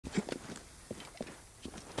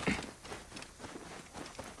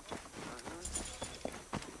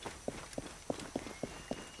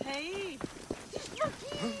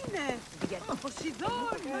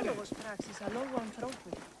Posidón! Diálogos praxis a logo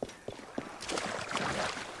anthropid.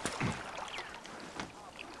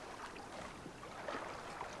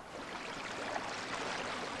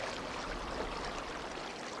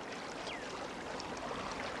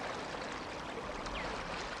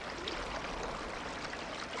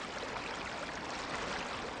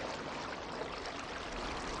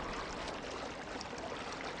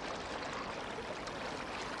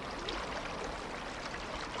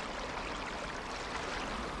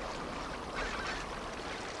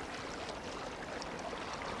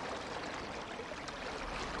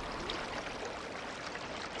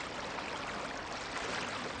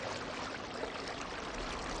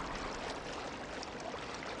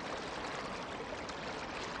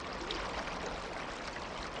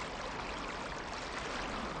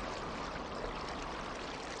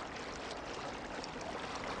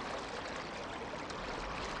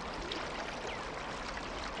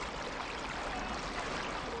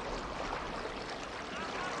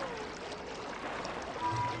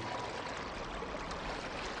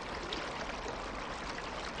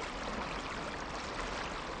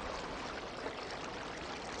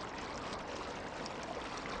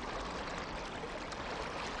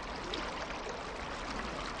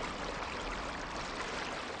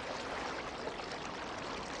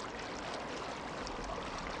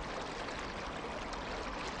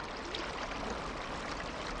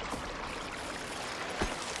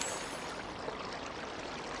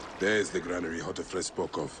 There's the granary Hotefres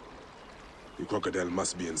spoke of. The crocodile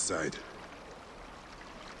must be inside.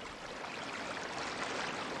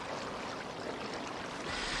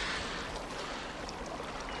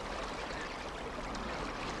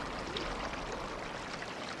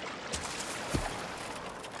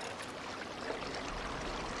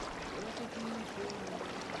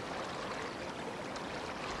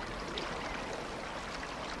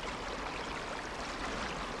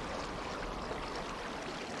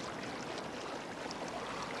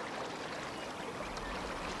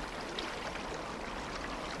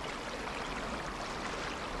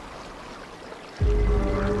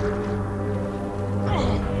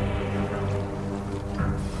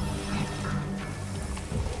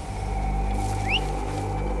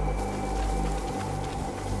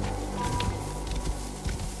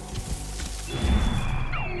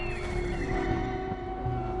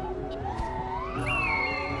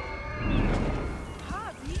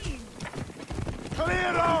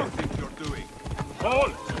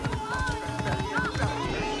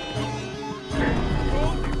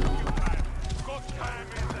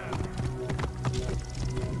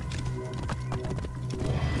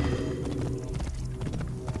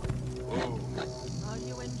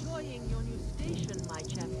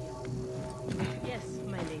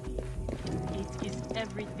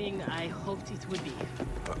 I hoped it would be.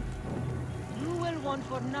 You will want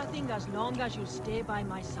for nothing as long as you stay by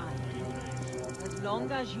my side. As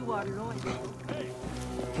long as you are loyal. Hey.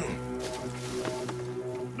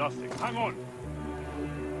 Nothing. Hang on.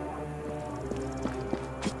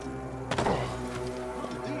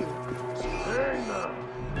 Staying there.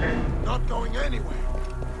 Not going anywhere.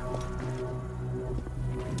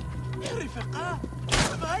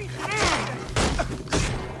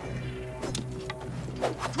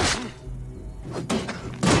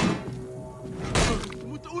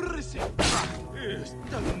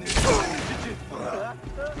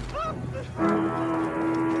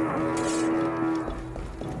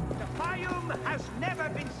 The Fayum has never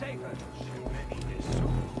been safer.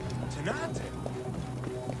 Tenate.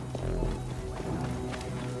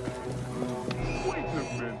 Wait a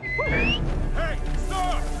minute. Hey,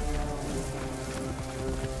 stop!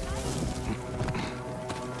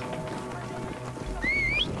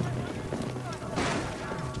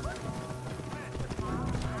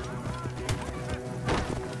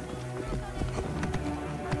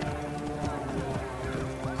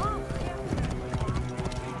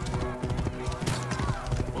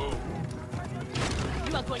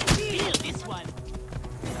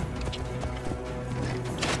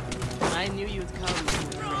 I knew you'd come.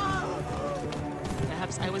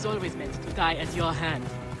 Perhaps I was always meant to die at your hand.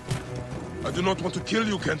 I do not want to kill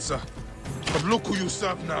you, Kensa. But look who you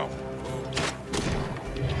serve now.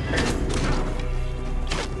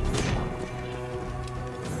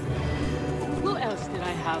 Who else did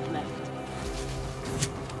I have left?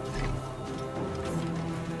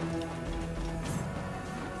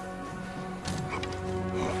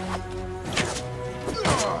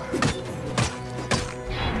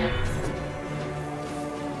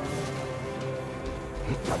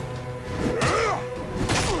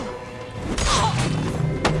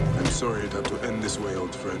 I'm sorry it had to end this way,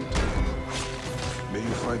 old friend. May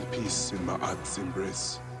you find peace in Ma'at's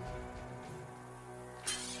embrace.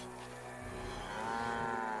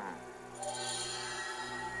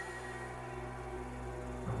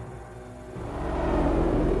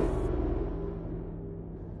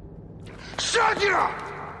 Shadia!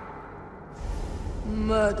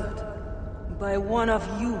 Murdered by one of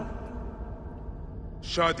you.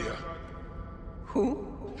 Shadia. Who?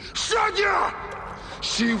 Shadia!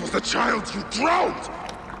 She was the child you drowned!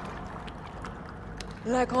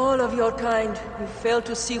 Like all of your kind, you fail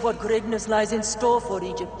to see what greatness lies in store for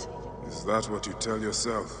Egypt. Is that what you tell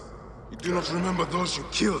yourself? You do not remember those you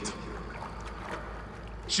killed.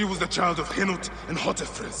 She was the child of Henut and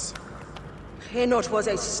Hotefres. Henot was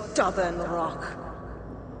a stubborn rock.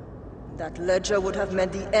 That ledger would have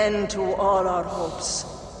meant the end to all our hopes.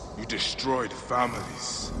 You destroyed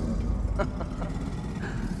families.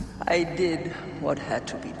 I did what had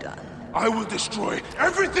to be done. I will destroy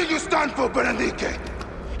everything you stand for, Berenike!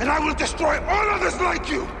 And I will destroy all others like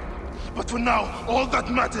you! But for now, all that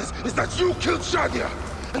matters is that you killed Shadia!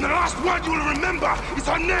 And the last word you will remember is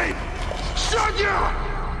her name! Shadia!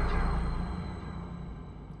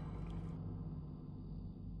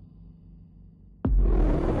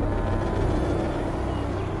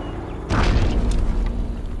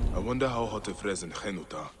 I wonder how Hotefres and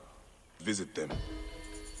Henut are. Visit them.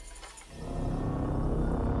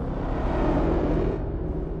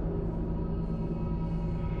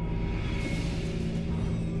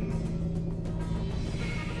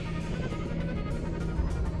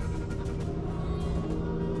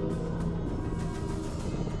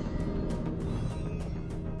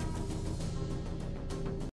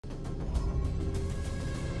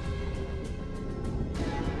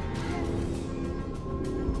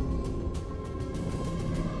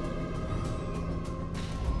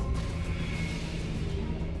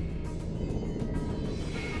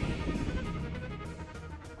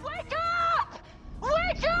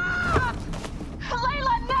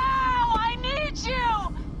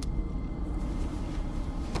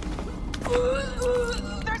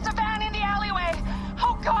 There's a van in the alleyway!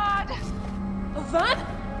 Oh, God! A van?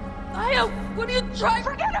 Aya, what are you trying?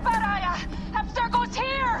 Forget about Aya! Abstergo's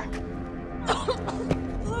here!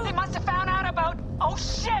 They must have found out about... Oh,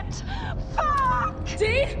 shit! Fuck!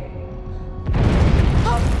 Dee?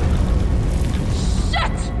 Oh.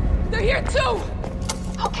 Shit! They're here too!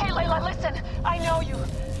 Okay, Layla, listen. I know you.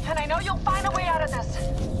 And I know you'll find a way out of this.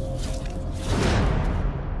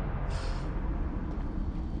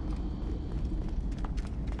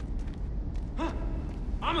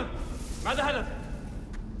 عمر ماذا حدث؟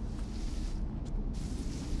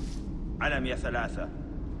 علم يا ثلاثة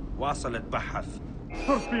واصلت بحث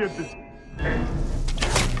صرت في يدي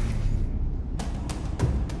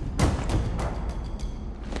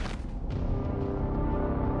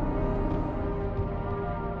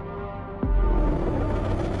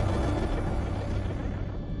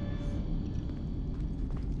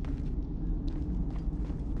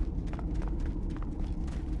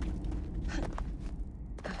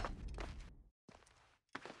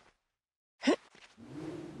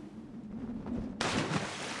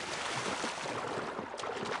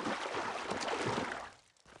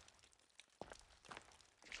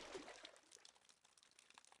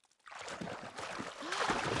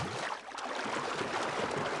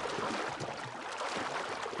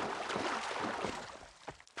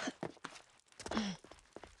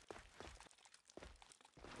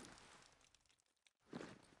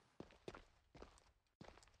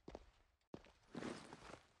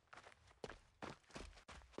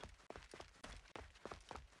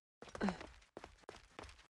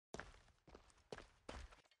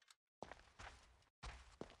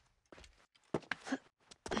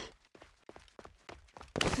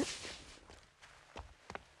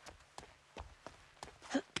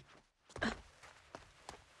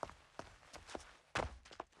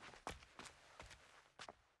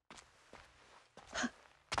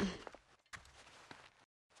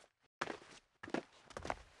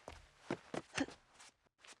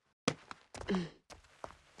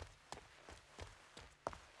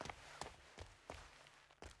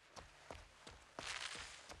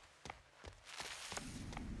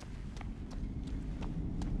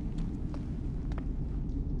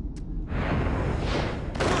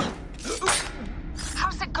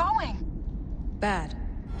How's it going? Bad.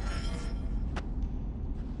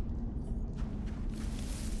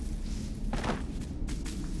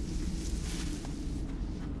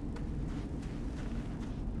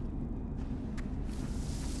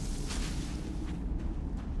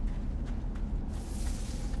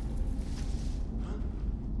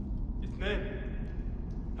 اثنين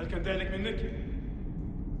هل كان ذلك منك؟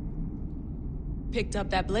 Picked up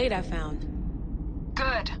that blade I found.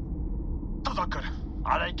 Good. تذكر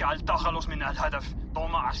عليك التخلص من الهدف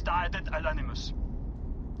طالما استعدت الأنيموس.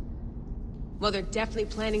 Well, they're definitely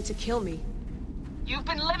planning to kill me. You've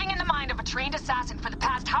been living in the mind of a trained assassin for the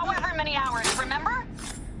past however many hours, remember?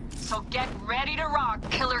 So get ready to rock,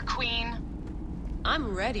 Killer Queen.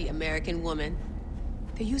 I'm ready, American woman.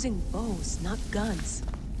 They're using bows, not guns.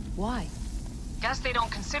 Why? Guess they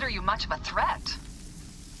don't consider you much of a threat.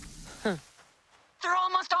 Huh. They're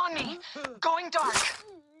almost on me. Going dark.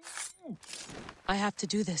 I have to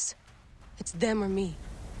do this. It's them or me.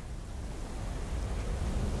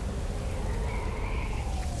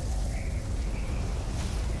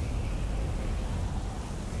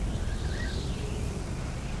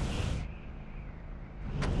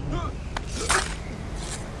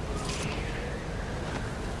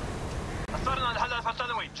 أثرنا الهدف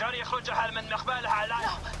الثانوي جاري يخرج من مقبالها على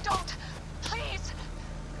No, don't. Please.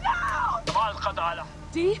 No! ما القضاء على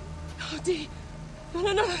Dee? Oh, Dee.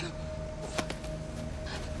 No.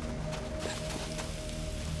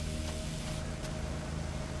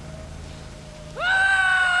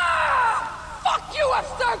 Fuck you,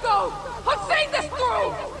 Abstergo! I'm seeing this through!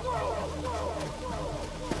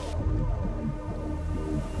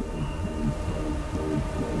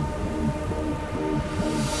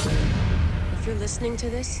 If you're listening to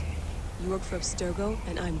this, you work for Abstergo,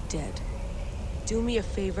 and I'm dead. Do me a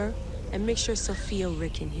favor, and make sure Sophia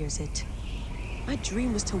Ricken hears it. My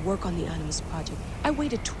dream was to work on the Animus Project. I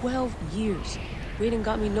waited 12 years. Waiting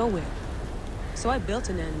got me nowhere. So I built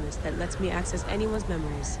an Animus that lets me access anyone's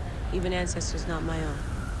memories, even ancestors not my own.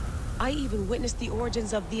 I even witnessed the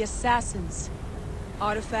origins of the Assassins.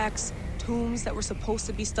 Artifacts, tombs that were supposed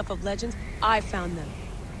to be stuff of legends, I found them.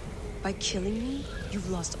 By killing me, you've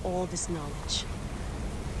lost all this knowledge.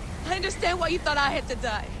 I understand why you thought I had to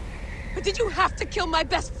die. But did you have to kill my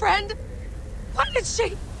best friend? Why did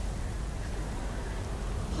she?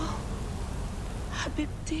 Oh,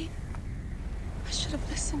 Habibti. I should have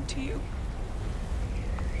listened to you.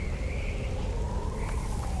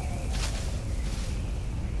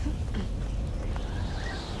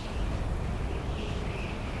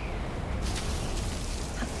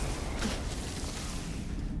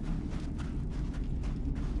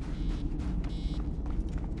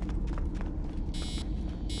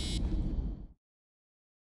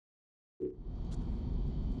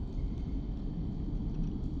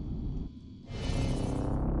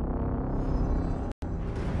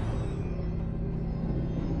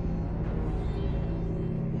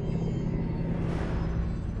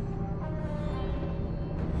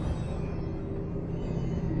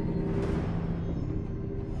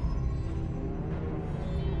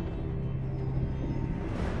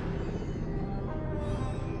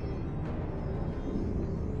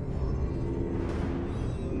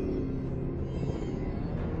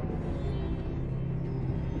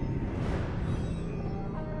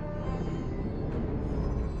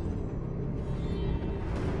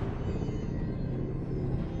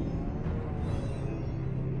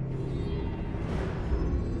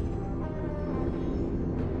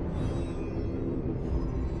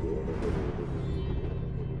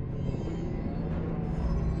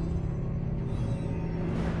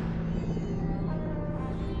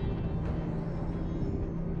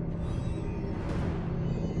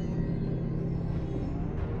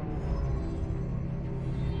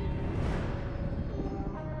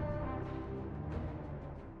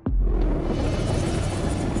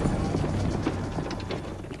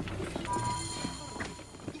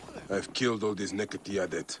 I've killed all these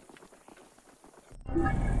Neketiadet.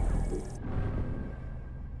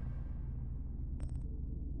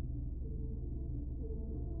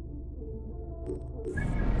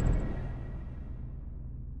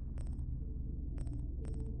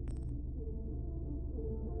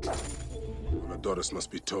 Voladorus must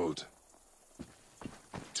be told.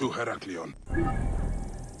 To Heraklion.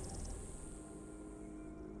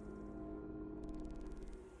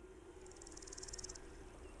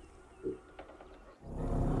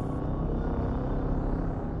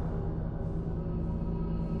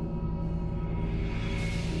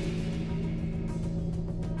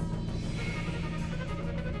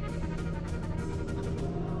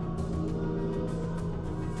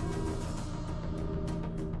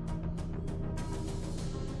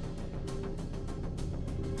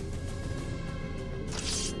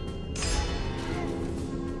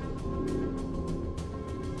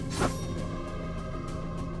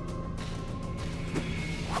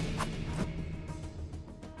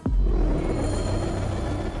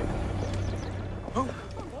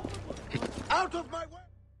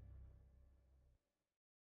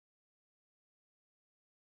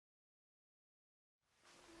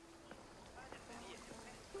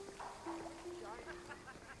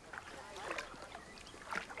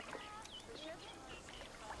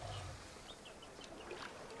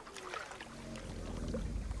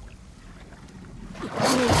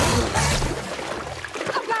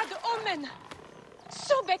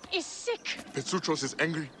 Sutros is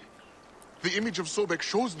angry. The image of Sobek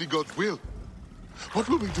shows the god's will. What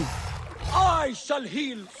will we do? I shall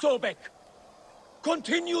heal Sobek.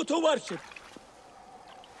 Continue to worship.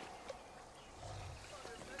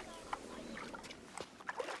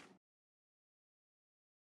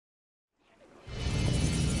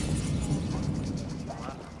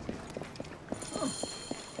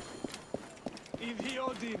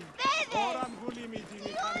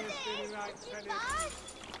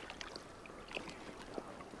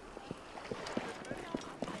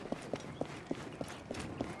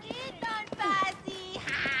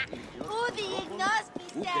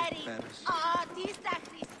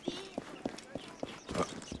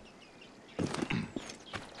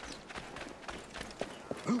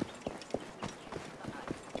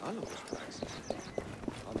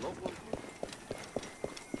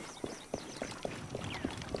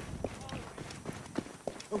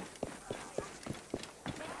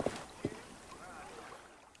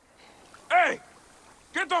 Hey!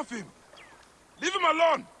 Get off him! Leave him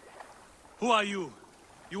alone! Who are you?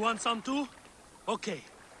 You want some too? Okay.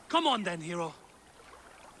 Come on then, hero.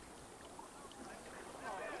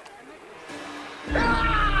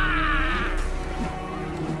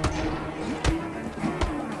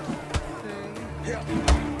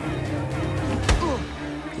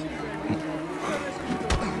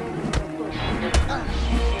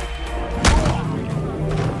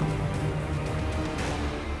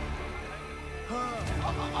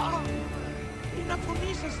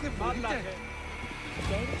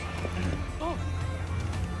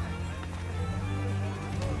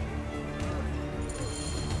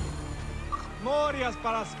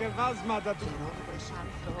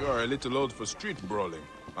 You are a little old for street brawling,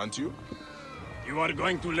 aren't you? You are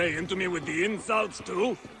going to lay into me with the insults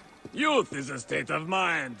too? Youth is a state of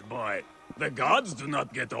mind, boy. The gods do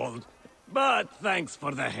not get old. But thanks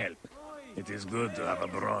for the help. It is good to have a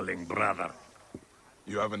brawling brother.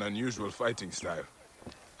 You have an unusual fighting style.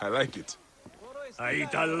 I like it. I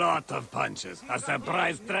eat a lot of punches. A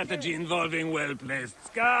surprise strategy involving well-placed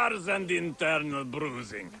scars and internal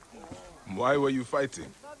bruising. Why were you fighting?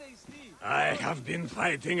 I have been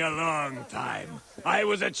fighting a long time. I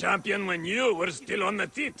was a champion when you were still on the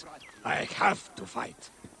teat. I have to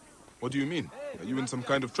fight. What do you mean? Are you in some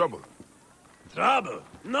kind of trouble? Trouble?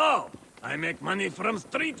 No! I make money from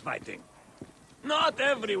street fighting. Not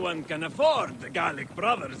everyone can afford the Gallic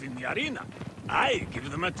brothers in the arena. I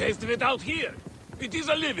give them a taste of it out here. It is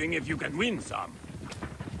a living if you can win some.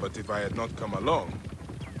 But if I had not come along...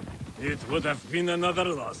 It would have been another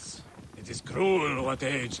loss. It is cruel what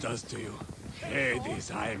age does to you.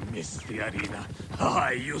 Hades, I miss the arena. Oh,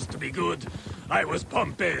 I used to be good. I was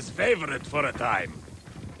Pompey's favorite for a time.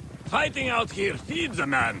 Fighting out here feeds a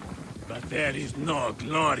man, but there is no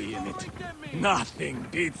glory in it. Nothing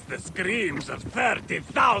beats the screams of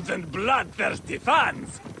 30,000 bloodthirsty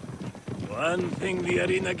fans. One thing the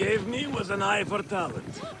arena gave me was an eye for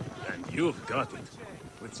talent, and you've got it.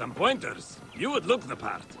 With some pointers, you would look the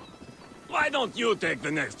part. Why don't you take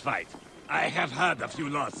the next fight? I have had a few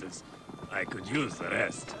losses. I could use the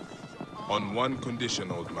rest. On one condition,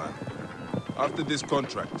 old man. After this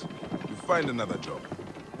contract, you find another job.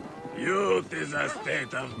 Youth is a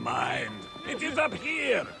state of mind. It is up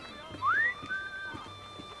here.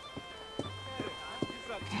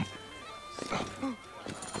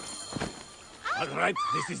 All right,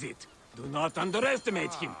 this is it. Do not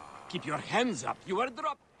underestimate him. Keep your hands up. You are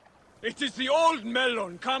dropped. It is the old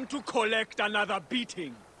melon come to collect another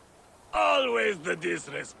beating. Always the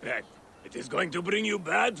disrespect. It is going to bring you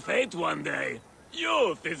bad fate one day.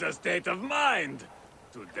 Youth is a state of mind.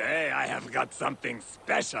 Today I have got something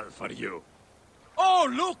special for you.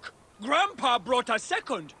 Oh, look! Grandpa brought a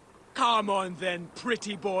second. Come on then,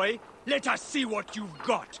 pretty boy. Let us see what you've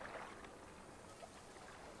got.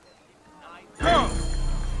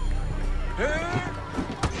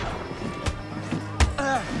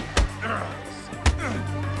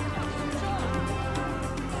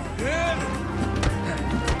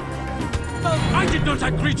 I did not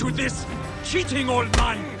agree to this! Cheating, old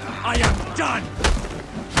man! I am done!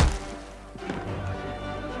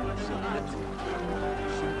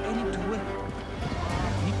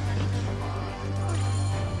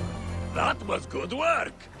 That was good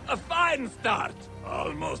work! A fine start!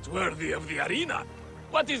 Almost worthy of the arena.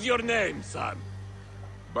 What is your name, son?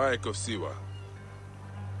 Bayek of Siwa.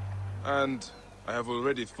 And I have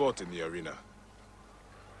already fought in the arena.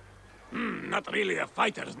 Not really a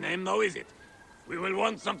fighter's name, though, is it? We will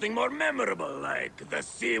want something more memorable, like the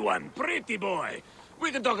C1 Pretty Boy.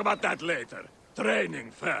 We can talk about that later.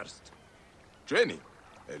 Training first. Training?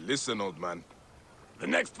 Hey, listen, old man. The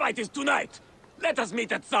next fight is tonight. Let us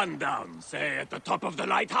meet at sundown, say at the top of the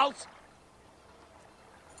lighthouse.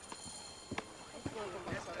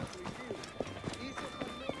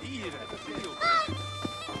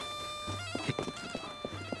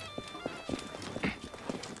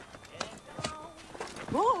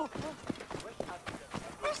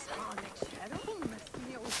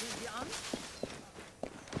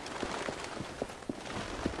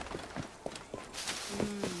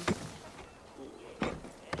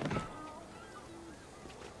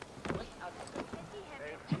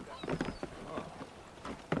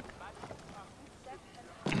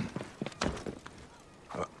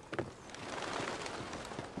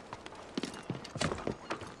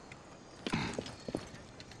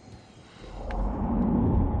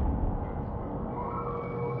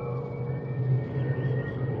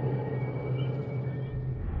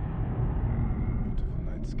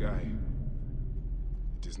 Sky.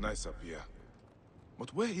 It is nice up here.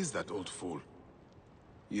 But where is that old fool?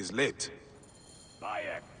 He is late.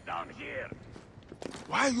 Bayek, down here.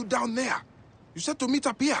 Why are you down there? You said to meet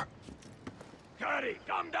up here. Hurry,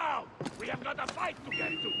 come down! We have got a fight to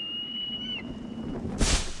get to.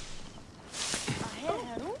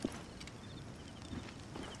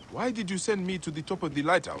 Why did you send me to the top of the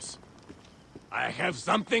lighthouse? I have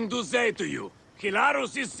something to say to you.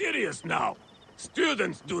 Hilarus is serious now.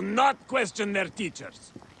 Students do not question their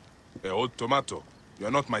teachers. Hey, old tomato, you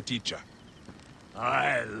are not my teacher.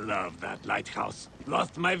 I love that lighthouse.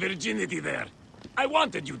 Lost my virginity there. I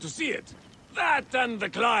wanted you to see it. That and the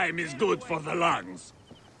climb is good for the lungs.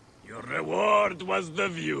 Your reward was the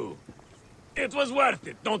view. It was worth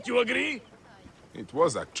it, don't you agree? It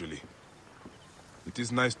was, actually. It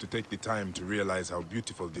is nice to take the time to realize how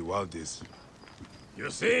beautiful the world is. You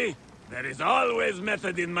see? There is always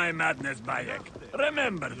method in my madness, Bayek.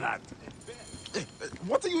 Remember that. Hey,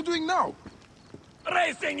 what are you doing now?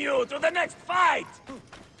 Racing you to the next fight!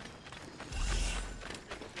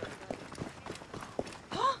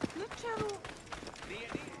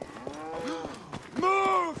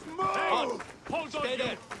 Move! Move! Hey, hold on, Stay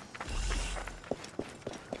there.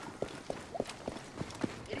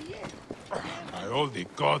 By all the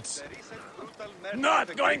gods.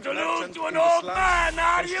 Not going to lose to an old man,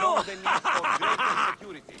 are you?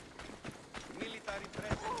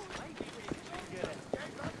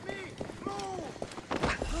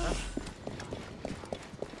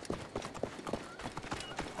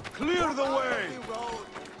 Clear the way!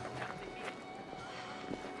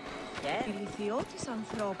 Ηλικιώτης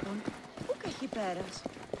ανθρώπων, πού και έχει πέρας.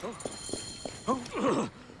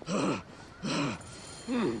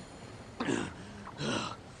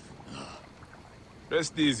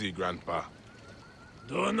 Rest easy, Grandpa.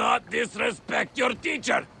 Do not disrespect your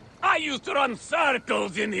teacher. I used to run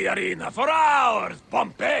circles in the arena for hours.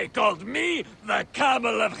 Pompey called me the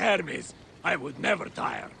Camel of Hermes. I would never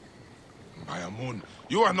tire. Mayamun,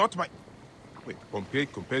 you are not my... Wait, Pompey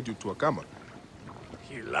compared you to a camel.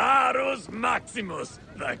 Hilarus Maximus,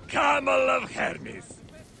 the Camel of Hermes.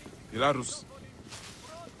 Hilarus,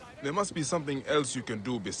 there must be something else you can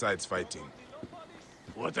do besides fighting.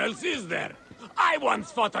 What else is there? I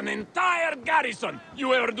once fought an entire garrison.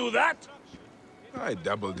 You ever do that? I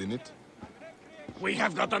dabbled in it. We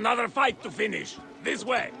have got another fight to finish. This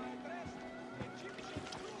way.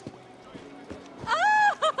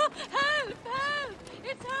 Oh! Help! Help!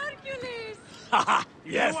 It's Hercules! Haha!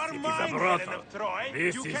 Yes, You are it is mine, a brothel. Helen of Troy.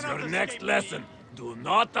 This You is cannot your escape next me. lesson. Do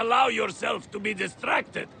not allow yourself to be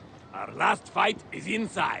distracted. Our last fight is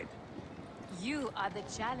inside. You are the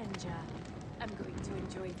challenger. I'm going to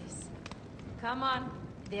enjoy this. Come on,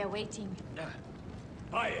 they're waiting.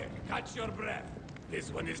 Bayek, catch your breath. This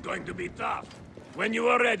one is going to be tough. When you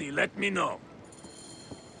are ready, let me know.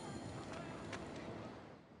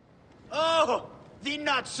 Oh, the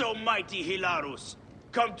not-so-mighty Hilarus,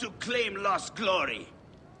 come to claim lost glory.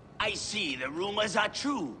 I see the rumors are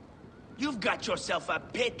true. You've got yourself a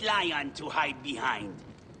pet lion to hide behind.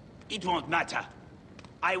 It won't matter.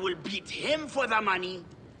 I will beat him for the money,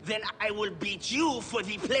 then I will beat you for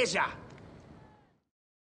the pleasure.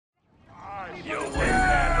 You will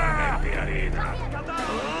never make the arena.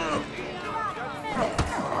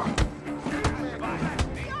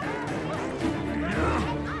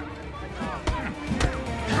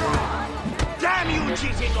 Damn you,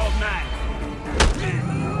 cheating old man!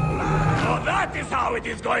 So that is how it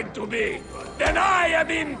is going to be. Then I am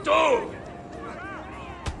in too.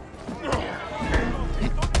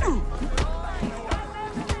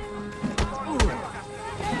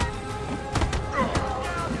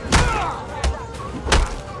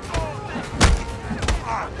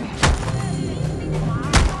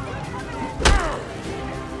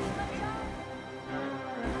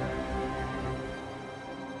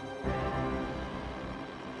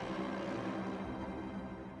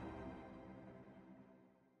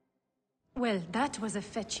 Well, that was a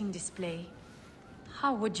fetching display.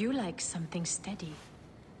 How would you like something steady?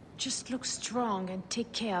 Just look strong and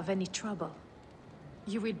take care of any trouble.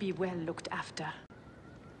 You will be well looked after.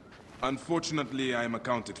 Unfortunately, I am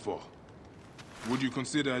accounted for. Would you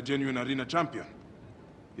consider a genuine arena champion?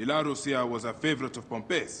 Hilarus here was a favorite of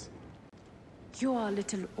Pompey's. You are a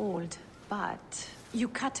little old, but you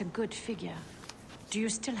cut a good figure. Do you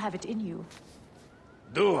still have it in you?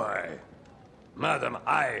 Do I? Madam,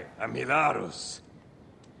 I am Hilarus.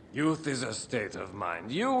 Youth is a state of mind.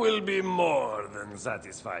 You will be more than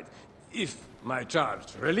satisfied if my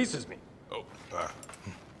charge releases me. Oh,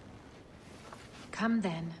 Come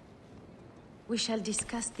then. We shall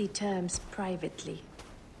discuss the terms privately.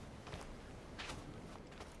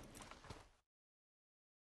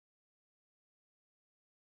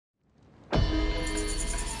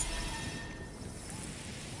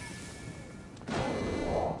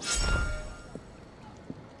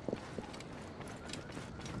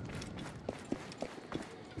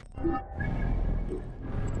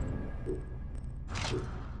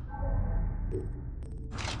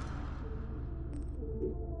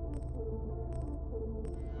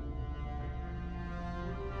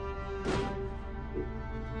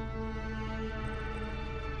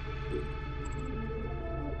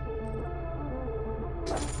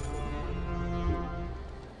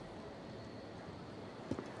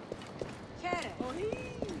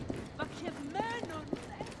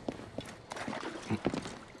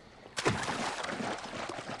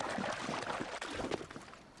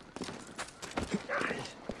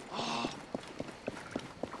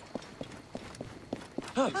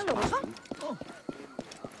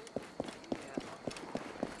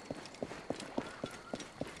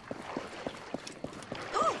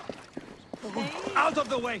 Out of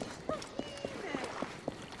the way!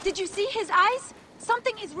 Did you see his eyes?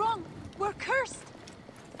 Something is wrong. We're cursed.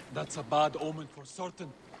 That's a bad omen for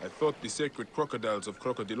certain. I thought the sacred crocodiles of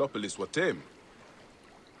Crocodilopolis were tame.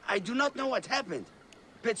 I do not know what happened.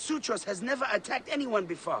 Petsuchos has never attacked anyone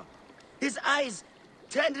before. His eyes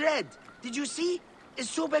turned red. Did you see? Is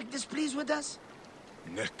Sobek displeased with us?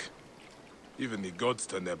 Nick, even the gods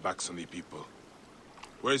turn their backs on the people.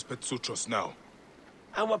 Where is Petsuchos now?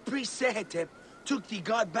 Our priest Sehetep took the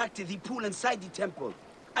god back to the pool inside the temple.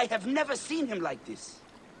 I have never seen him like this.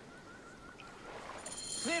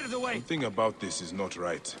 Clear the way! Something about this is not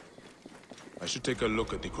right. I should take a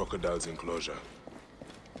look at the crocodile's enclosure.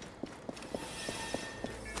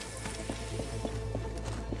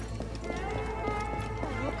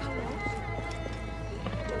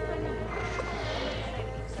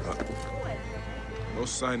 No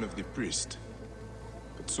sign of the priest.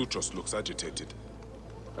 Petsuchos looks agitated.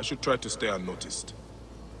 I should try to stay unnoticed.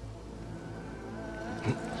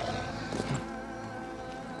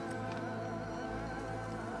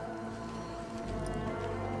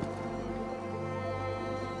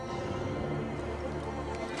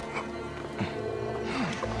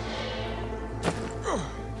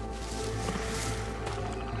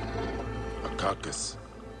 A carcass.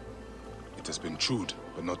 It has been chewed,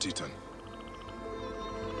 but not eaten.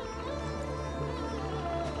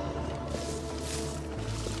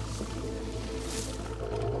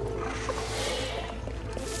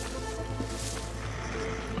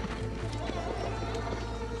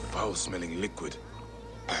 Foul-smelling liquid.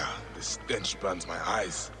 The stench burns my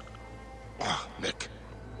eyes. Nick.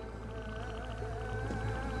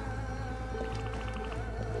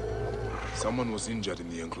 Someone was injured in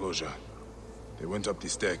the enclosure. They went up the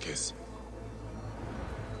staircase.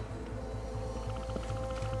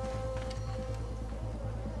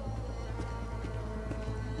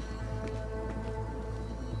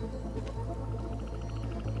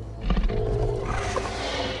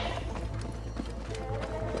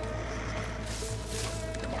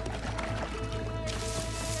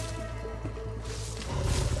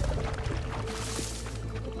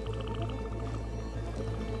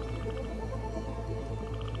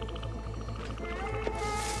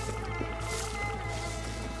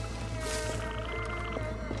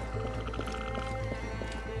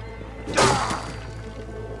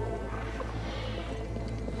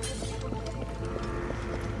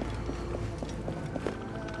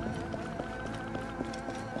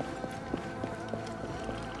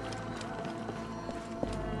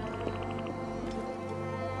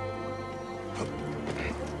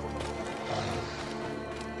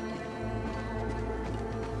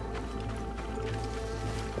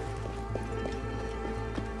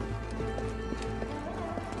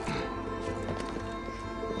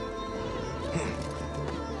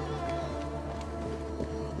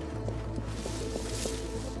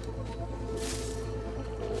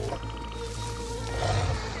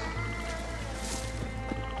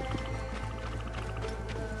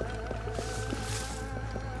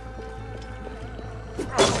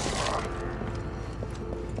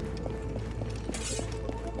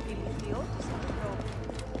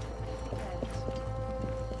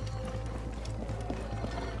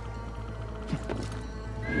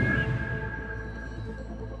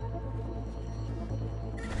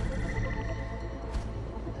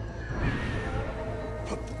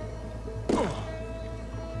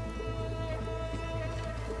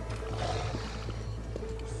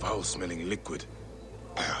 foul-smelling liquid.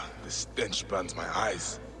 The stench burns my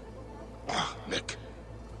eyes. Neck.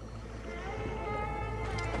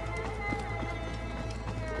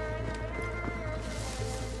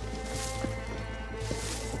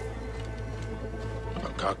 A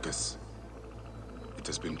carcass. It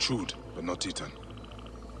has been chewed, but not eaten.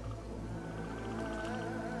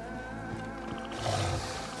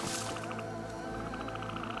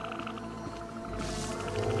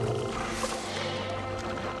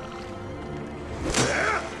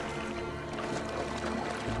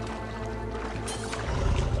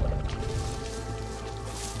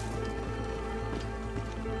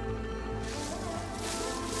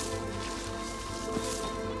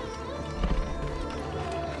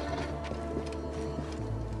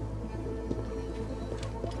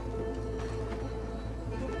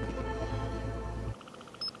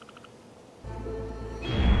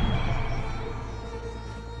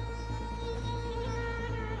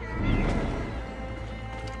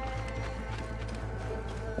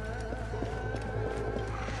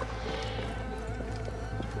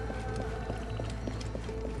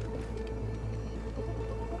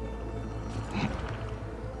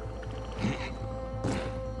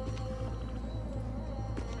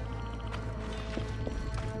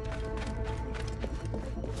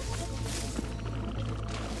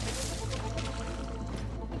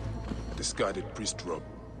 Discarded priest robe,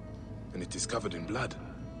 and it is covered in blood.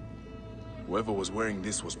 Whoever was wearing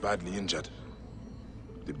this was badly injured.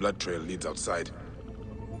 The blood trail leads outside.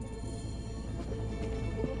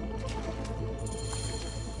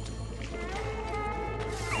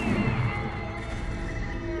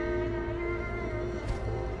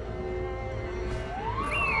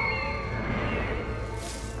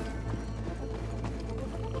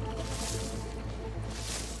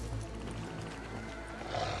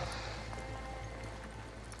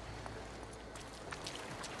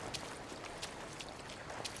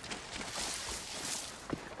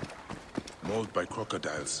 Mauled by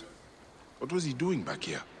crocodiles. What was he doing back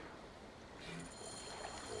here?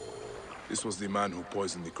 This was the man who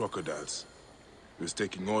poisoned the crocodiles. He was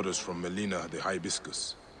taking orders from Melina the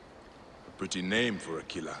Hibiscus. A pretty name for a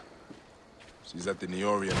killer. She's at the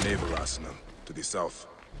Neorian Naval Arsenal, to the south.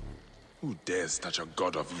 Who dares touch a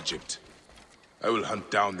god of Egypt? I will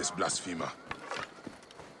hunt down this blasphemer.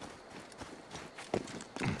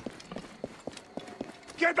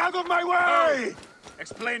 Get out of my way!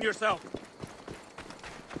 Explain yourself.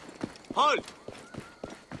 Halt!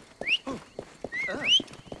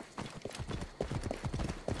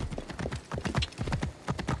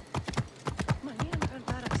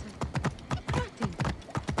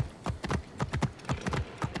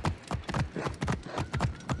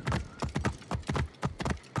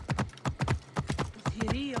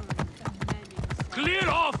 Clear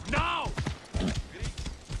off now!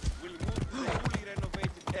 We'll move to fully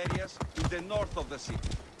renovated areas to the north of the city.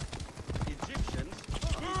 Egyptians...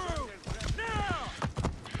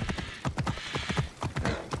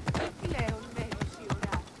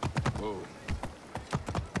 Whoa.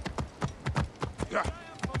 Yeah.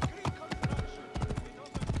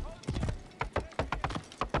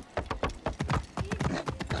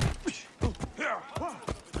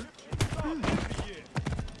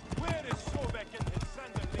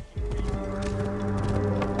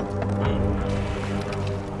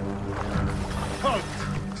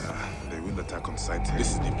 They will attack on sight.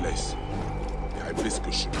 This is the place. The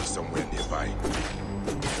Hibiscus should be somewhere nearby.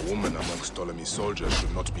 A woman amongst Ptolemy's soldiers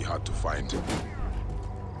should not be hard to find.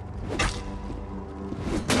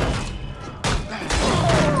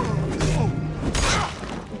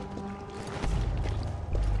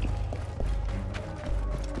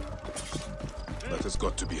 That has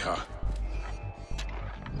got to be her.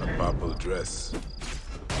 A purple dress.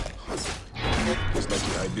 It's like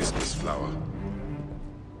the hibiscus flower.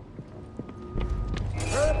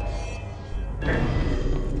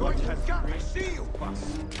 What has got me? See you,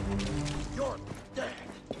 boss. You're dead.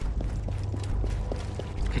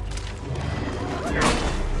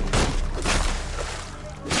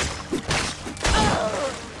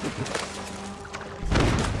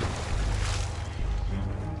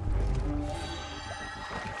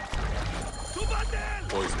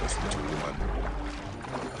 Poisonous little woman.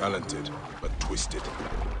 Talented, but twisted.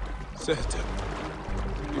 Certain.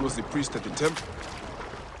 He was the priest at the temple.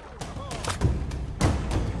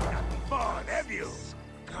 Fun, have you?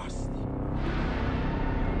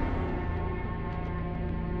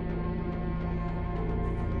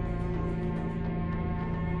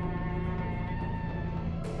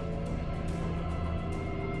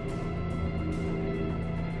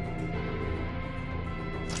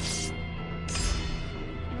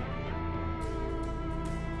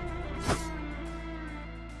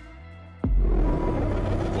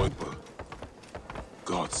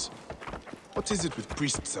 What is it with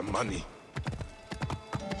priests and money?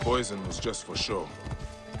 Poison was just for show.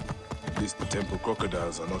 At least the temple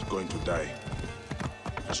crocodiles are not going to die.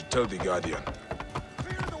 I should tell the Guardian.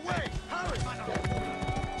 Clear the way! Hurry!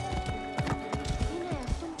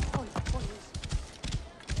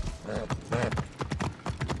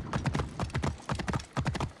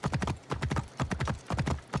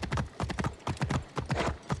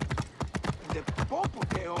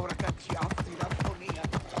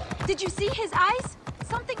 Did you see his eyes?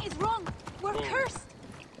 Something is wrong. We're cursed.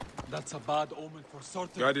 That's a bad omen for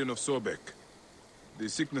certain. Guardian of Sobek, the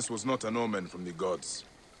sickness was not an omen from the gods.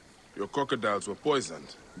 Your crocodiles were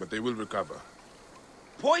poisoned, but they will recover.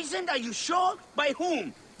 Poisoned? Are you sure? By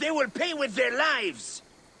whom? They will pay with their lives!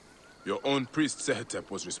 Your own priest Sehetep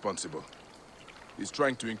was responsible. He's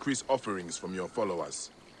trying to increase offerings from your followers.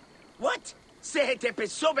 What? Sehetep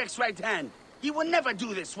is Sobek's right hand. He will never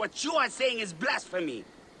do this. What you are saying is blasphemy.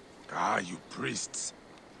 Ah, you priests.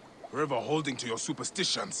 Forever holding to your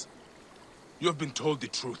superstitions. You have been told the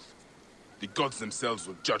truth. The gods themselves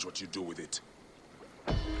will judge what you do with it.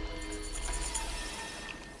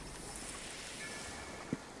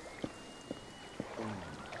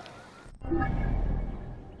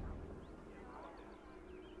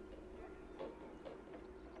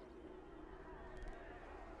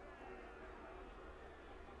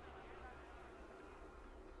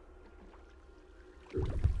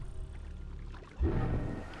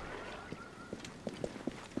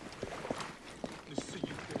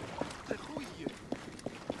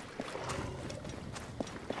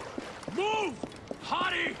 Move!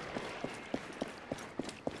 Hurry!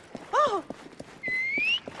 Oh!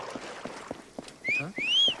 Huh?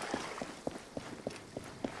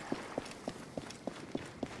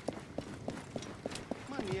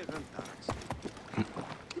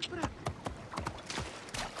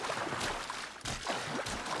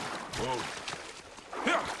 Whoa.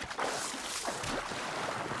 Here!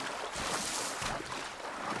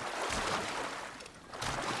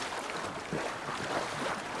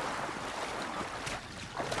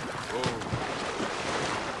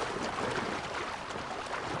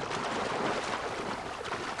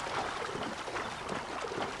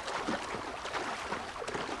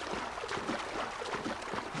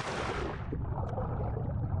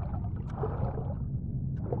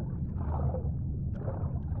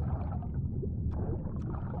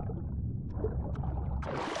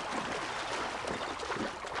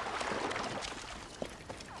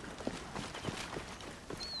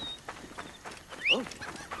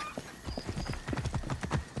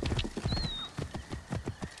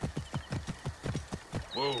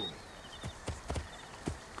 Whoa.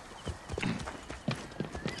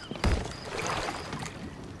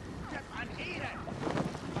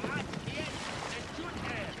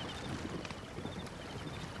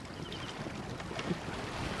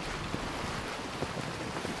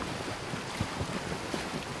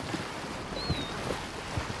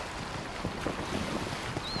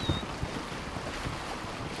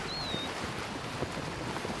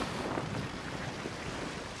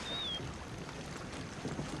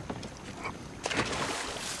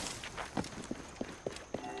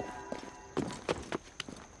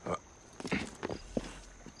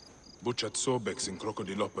 Butchered Sobex in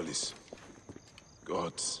Crocodilopolis.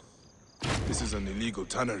 Gods, this is an illegal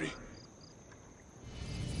tannery.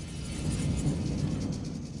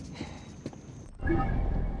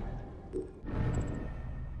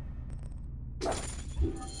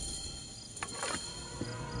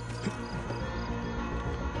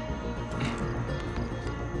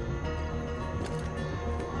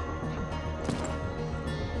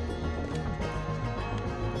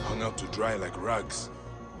 Hung out to dry like rags.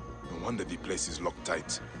 No wonder the place is locked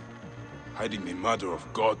tight. Hiding the murder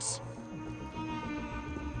of gods.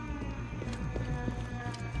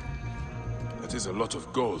 That is a lot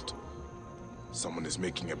of gold. Someone is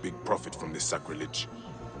making a big profit from this sacrilege.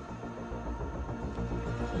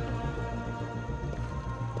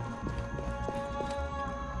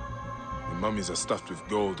 The mummies are stuffed with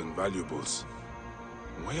gold and valuables.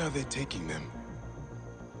 Where are they taking them?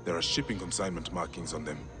 There are shipping consignment markings on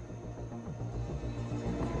them.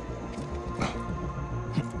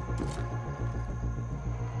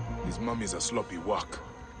 These mummies are sloppy work.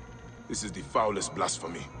 This is the foulest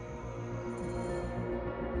blasphemy.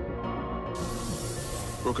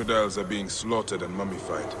 Crocodiles are being slaughtered and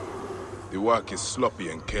mummified. The work is sloppy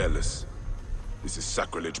and careless. This is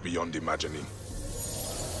sacrilege beyond imagining.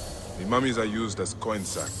 The mummies are used as coin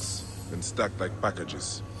sacks, then stacked like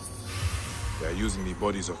packages. They are using the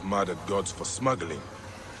bodies of murdered gods for smuggling.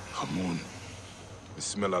 Hamun. The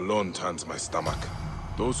smell alone turns my stomach.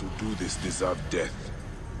 Those who do this deserve death.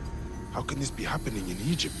 How can this be happening in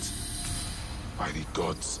Egypt? By the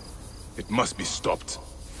gods, it must be stopped.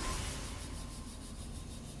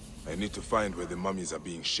 I need to find where the mummies are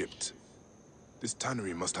being shipped. This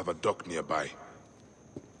tannery must have a dock nearby.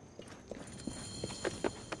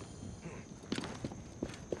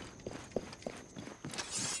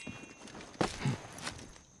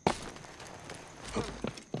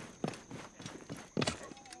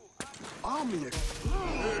 Army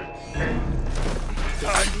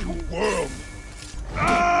Tiny worm!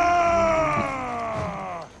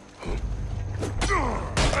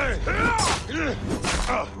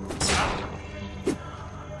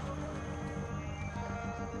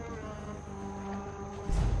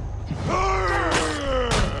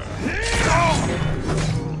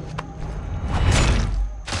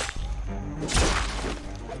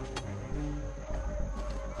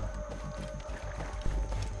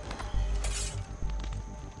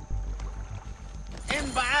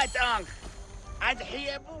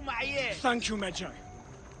 Thank you, Medjay.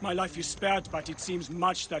 My life is spared, but it seems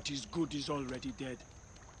much that is good is already dead.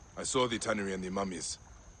 I saw the tannery and the mummies.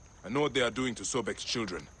 I know what they are doing to Sobek's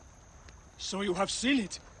children. So you have seen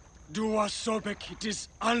it? Dua Sobek, it is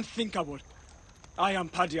unthinkable. I am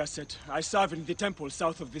Padiaset. I serve in the temple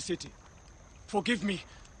south of the city. Forgive me.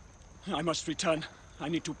 I must return. I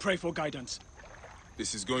need to pray for guidance.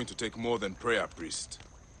 This is going to take more than prayer, priest.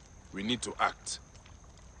 We need to act.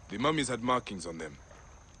 The mummies had markings on them.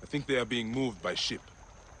 I think they are being moved by ship.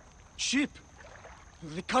 Ship?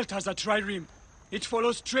 The cult has a trireme. It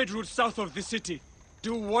follows trade routes south of the city.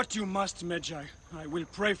 Do what you must, Medjay. I will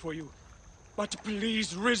pray for you. But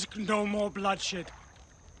please risk no more bloodshed.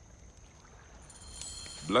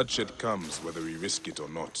 Bloodshed comes whether we risk it or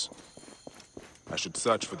not. I should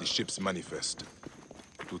search for the ship's manifest.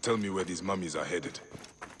 It will tell me where these mummies are headed.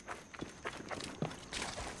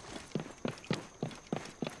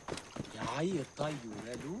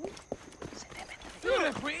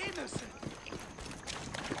 We're innocent.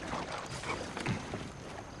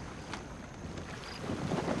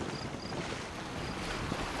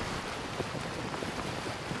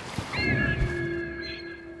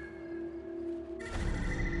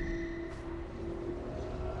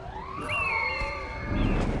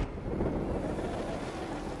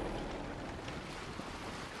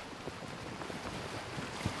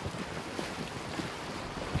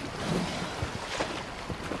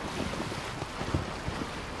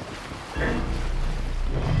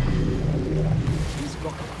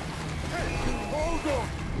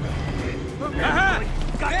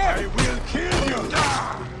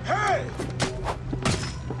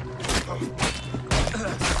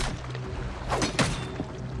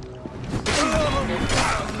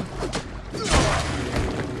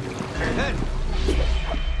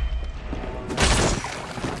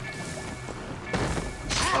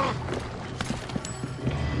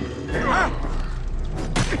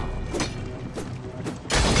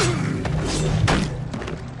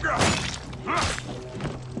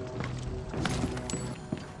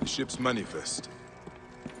 Ship's manifest.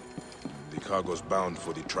 The cargo's bound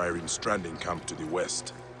for the trireme stranding camp to the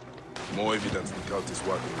west. More evidence the cult is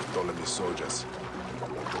working with Ptolemy's soldiers.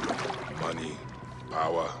 Money,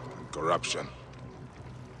 power, and corruption.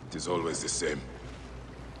 It is always the same.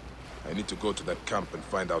 I need to go to that camp and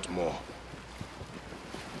find out more.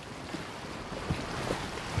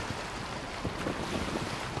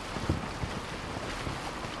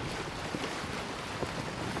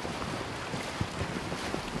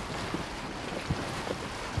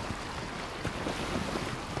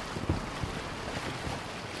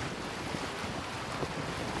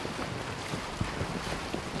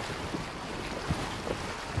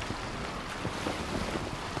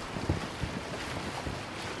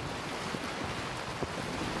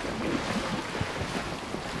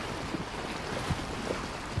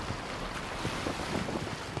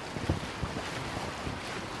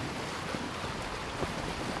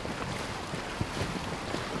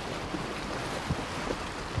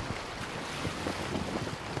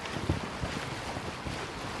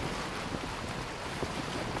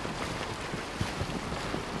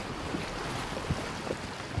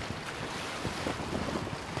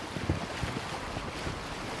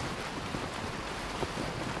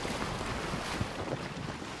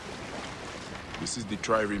 This is the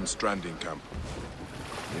trireme stranding camp.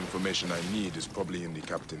 The information I need is probably in the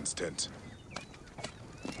captain's tent.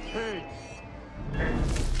 Hey!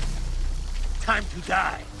 Time to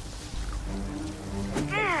die!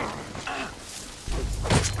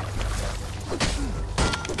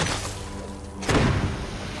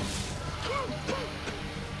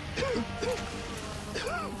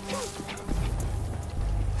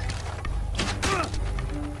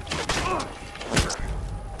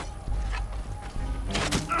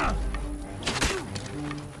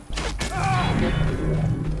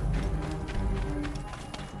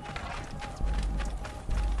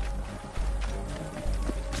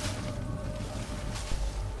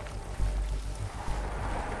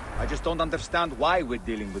 I just don't understand why we're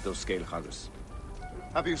dealing with those scale huggers.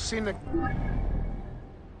 Have you seen it?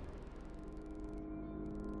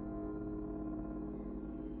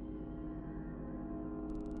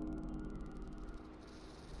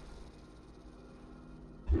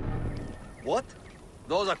 What?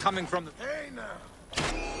 Those are coming from the... Hey now!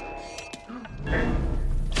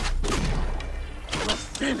 You're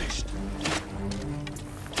finished!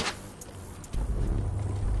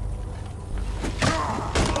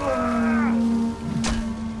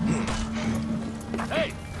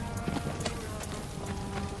 Hey!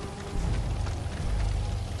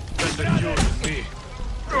 Better you than me.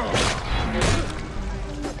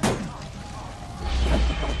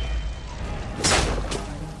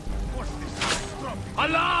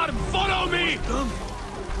 Alarm! Follow me! Come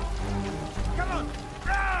on!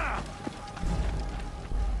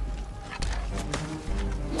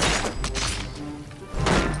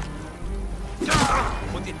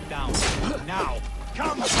 Put it down. Now.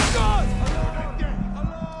 Come on!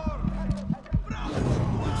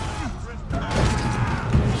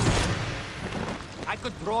 I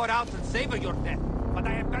could draw it out and savor your death, but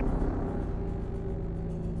I have got...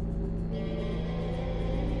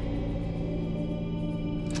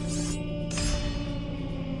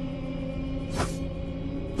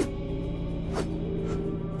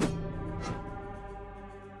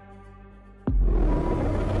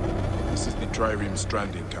 This is the Trireme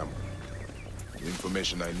stranding camp. The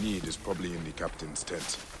information I need is probably in the captain's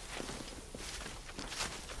tent.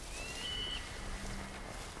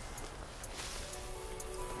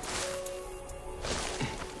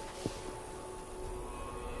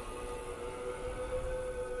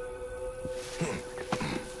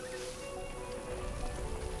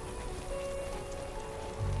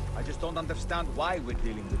 I just don't understand why we're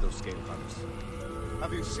dealing with those scale huggers.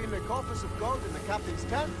 Have you seen the coffers of gold in the captain's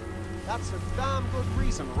tent? That's a damn good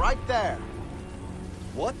reason right there.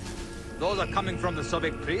 What? Those are coming from the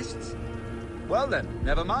Soviet priests? Well then,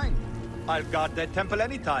 never mind. I'll guard that temple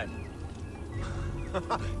anytime.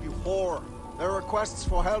 You whore. Their requests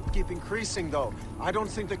for help keep increasing, though. I don't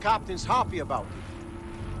think the captain's happy about it.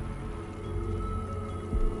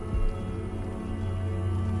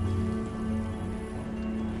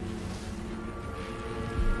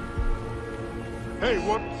 Hey,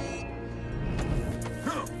 what?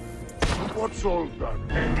 What's all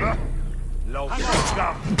that? Low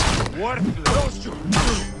scum! Worthless!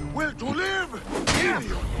 Will to live!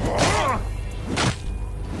 Idiot!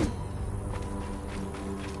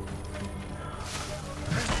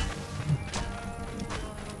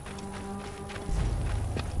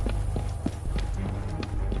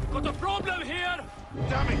 Got a problem here!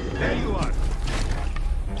 Damn it! There you are!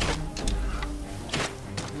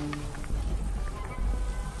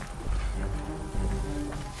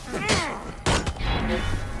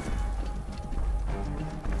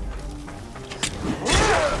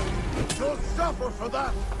 You'll suffer for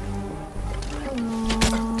that!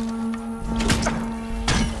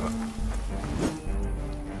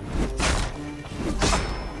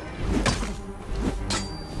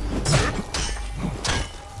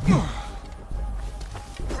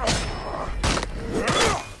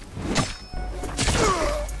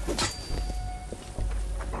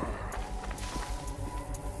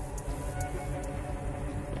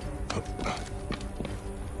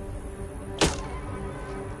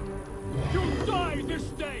 You die this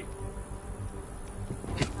day!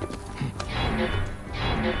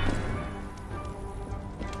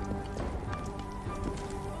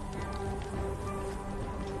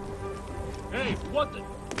 Hey, what the...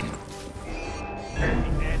 The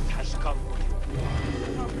end has come for you.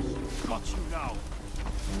 Got you now.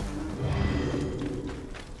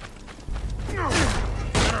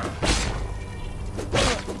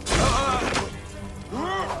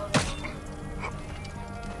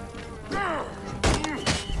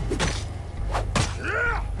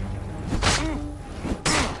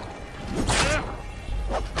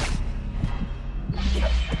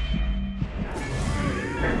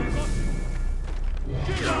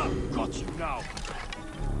 Got you now.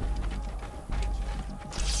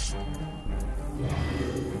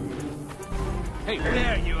 Hey,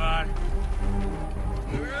 there you are.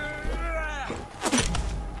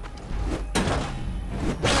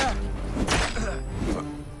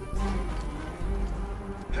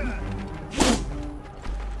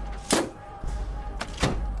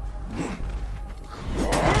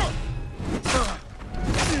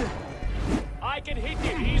 I can hit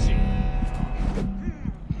it easy.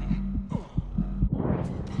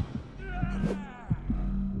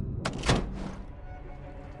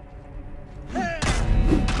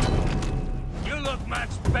 You look much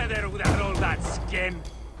better without all that skin.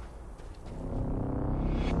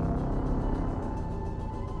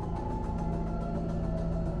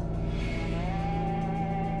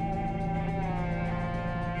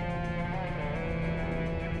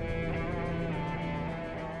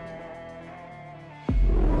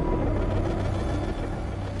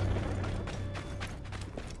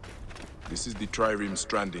 This is the Trireme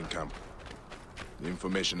stranding camp. The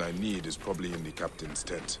information I need is probably in the captain's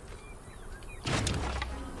tent.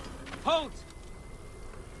 Halt!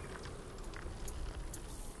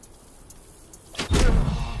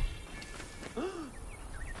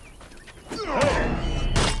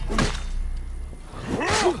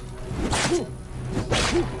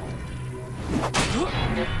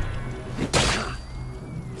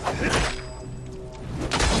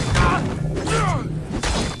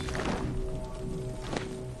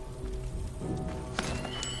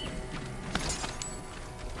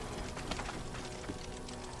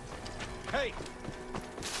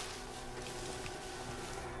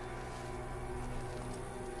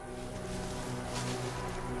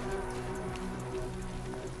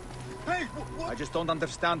 Hey! I just don't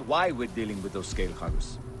understand why we're dealing with those scale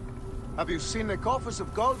huggers. Have you seen the coffers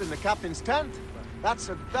of gold in the captain's tent? That's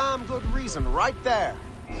a damn good reason right there.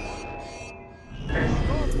 Stop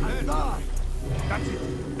and die! That's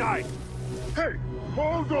it. Die. Hey,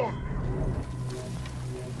 hold on!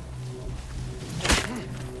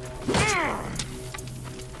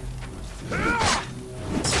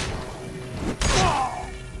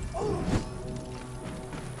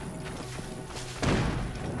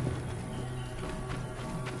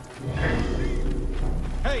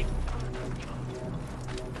 Hey!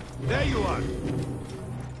 There you are!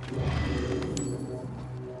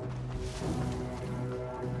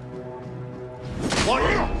 What?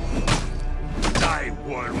 Die,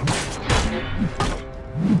 worm!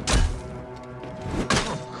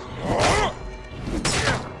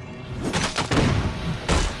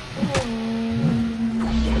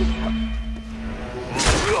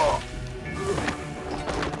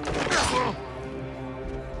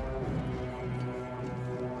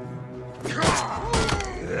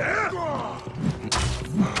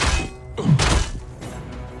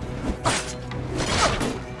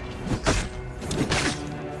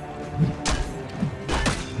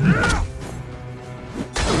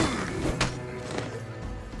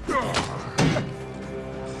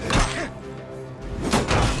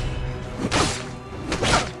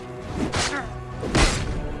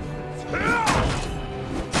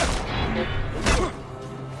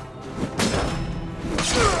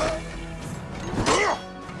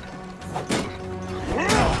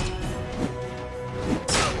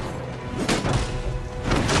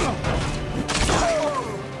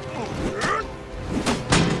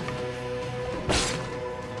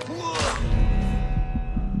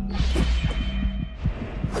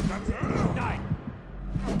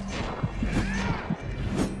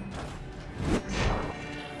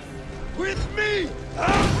 With me!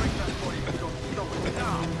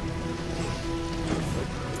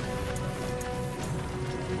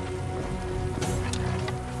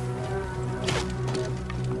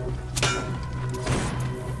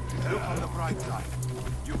 Look on the bright side.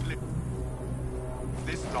 You've lived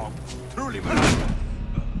this long. Truly miraculous.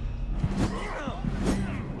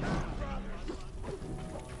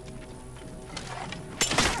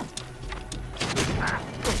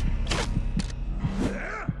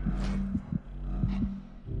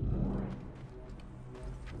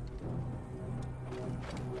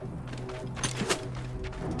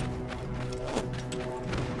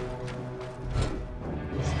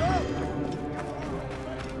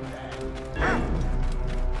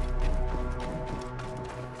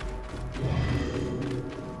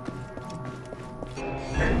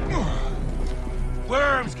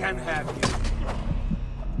 Worms can have you.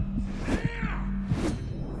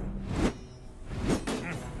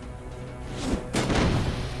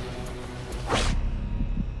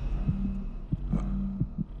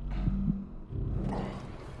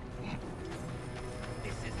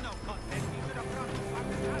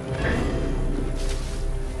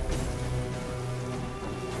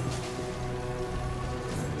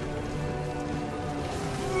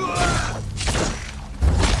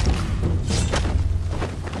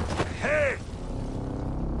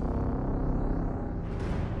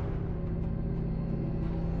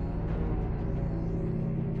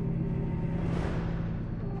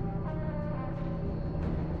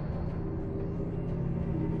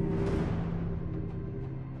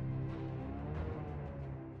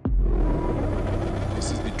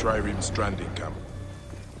 Trireme stranding camp.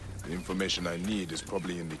 The information I need is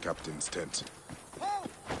probably in the captain's tent.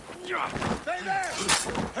 Stay there!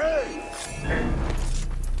 Hey!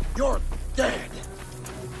 You're dead!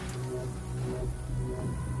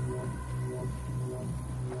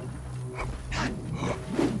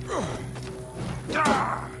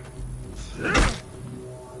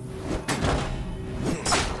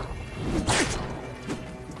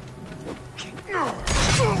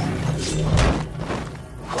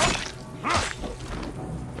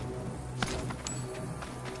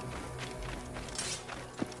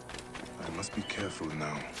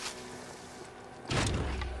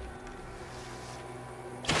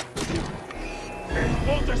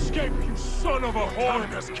 won't escape, you son of a whore!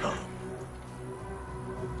 Has come.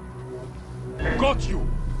 Got you!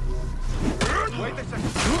 Wait a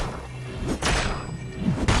second.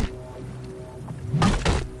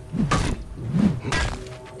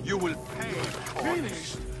 You will pay.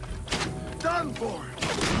 Finished! Done for!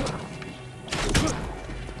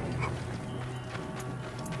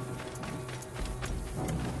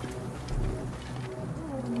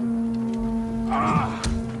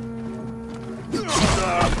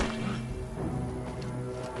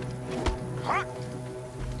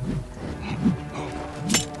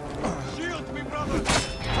 Shield me, brother!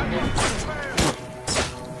 I want to spare!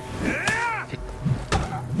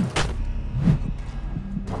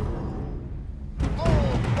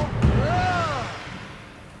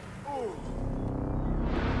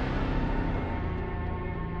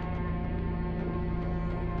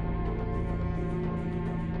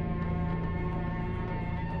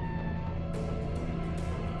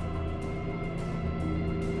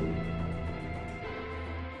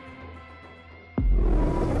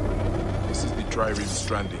 This is the Trireme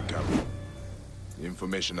stranding camp. The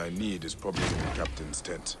information I need is probably in the captain's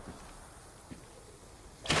tent.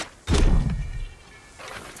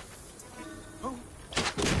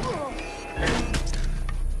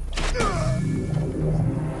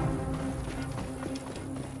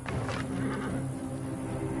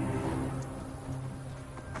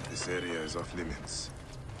 This area is off limits.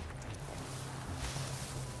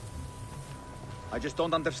 I just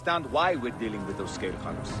don't understand why we're dealing with those scale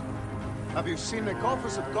hunters. Have you seen the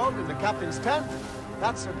coffers of gold in the captain's tent?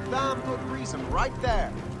 That's a damn good reason right there.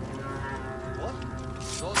 What?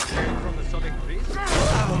 Those came from the Sovic priests?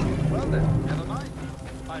 Well then, never mind.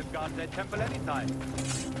 I've got that temple anytime.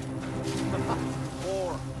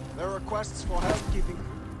 Or their requests for help keeping...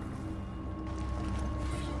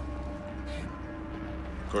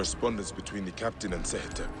 Correspondence between the captain and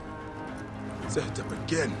Sehetep. Sehetep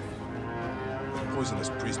again! The poisonous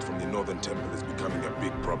priest from the northern temple is becoming a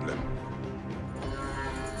big problem.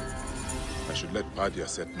 I should let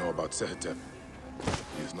Padiaset know about Sehetep.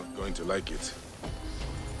 He's not going to like it.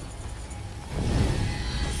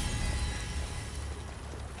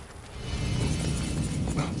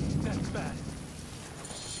 That's bad.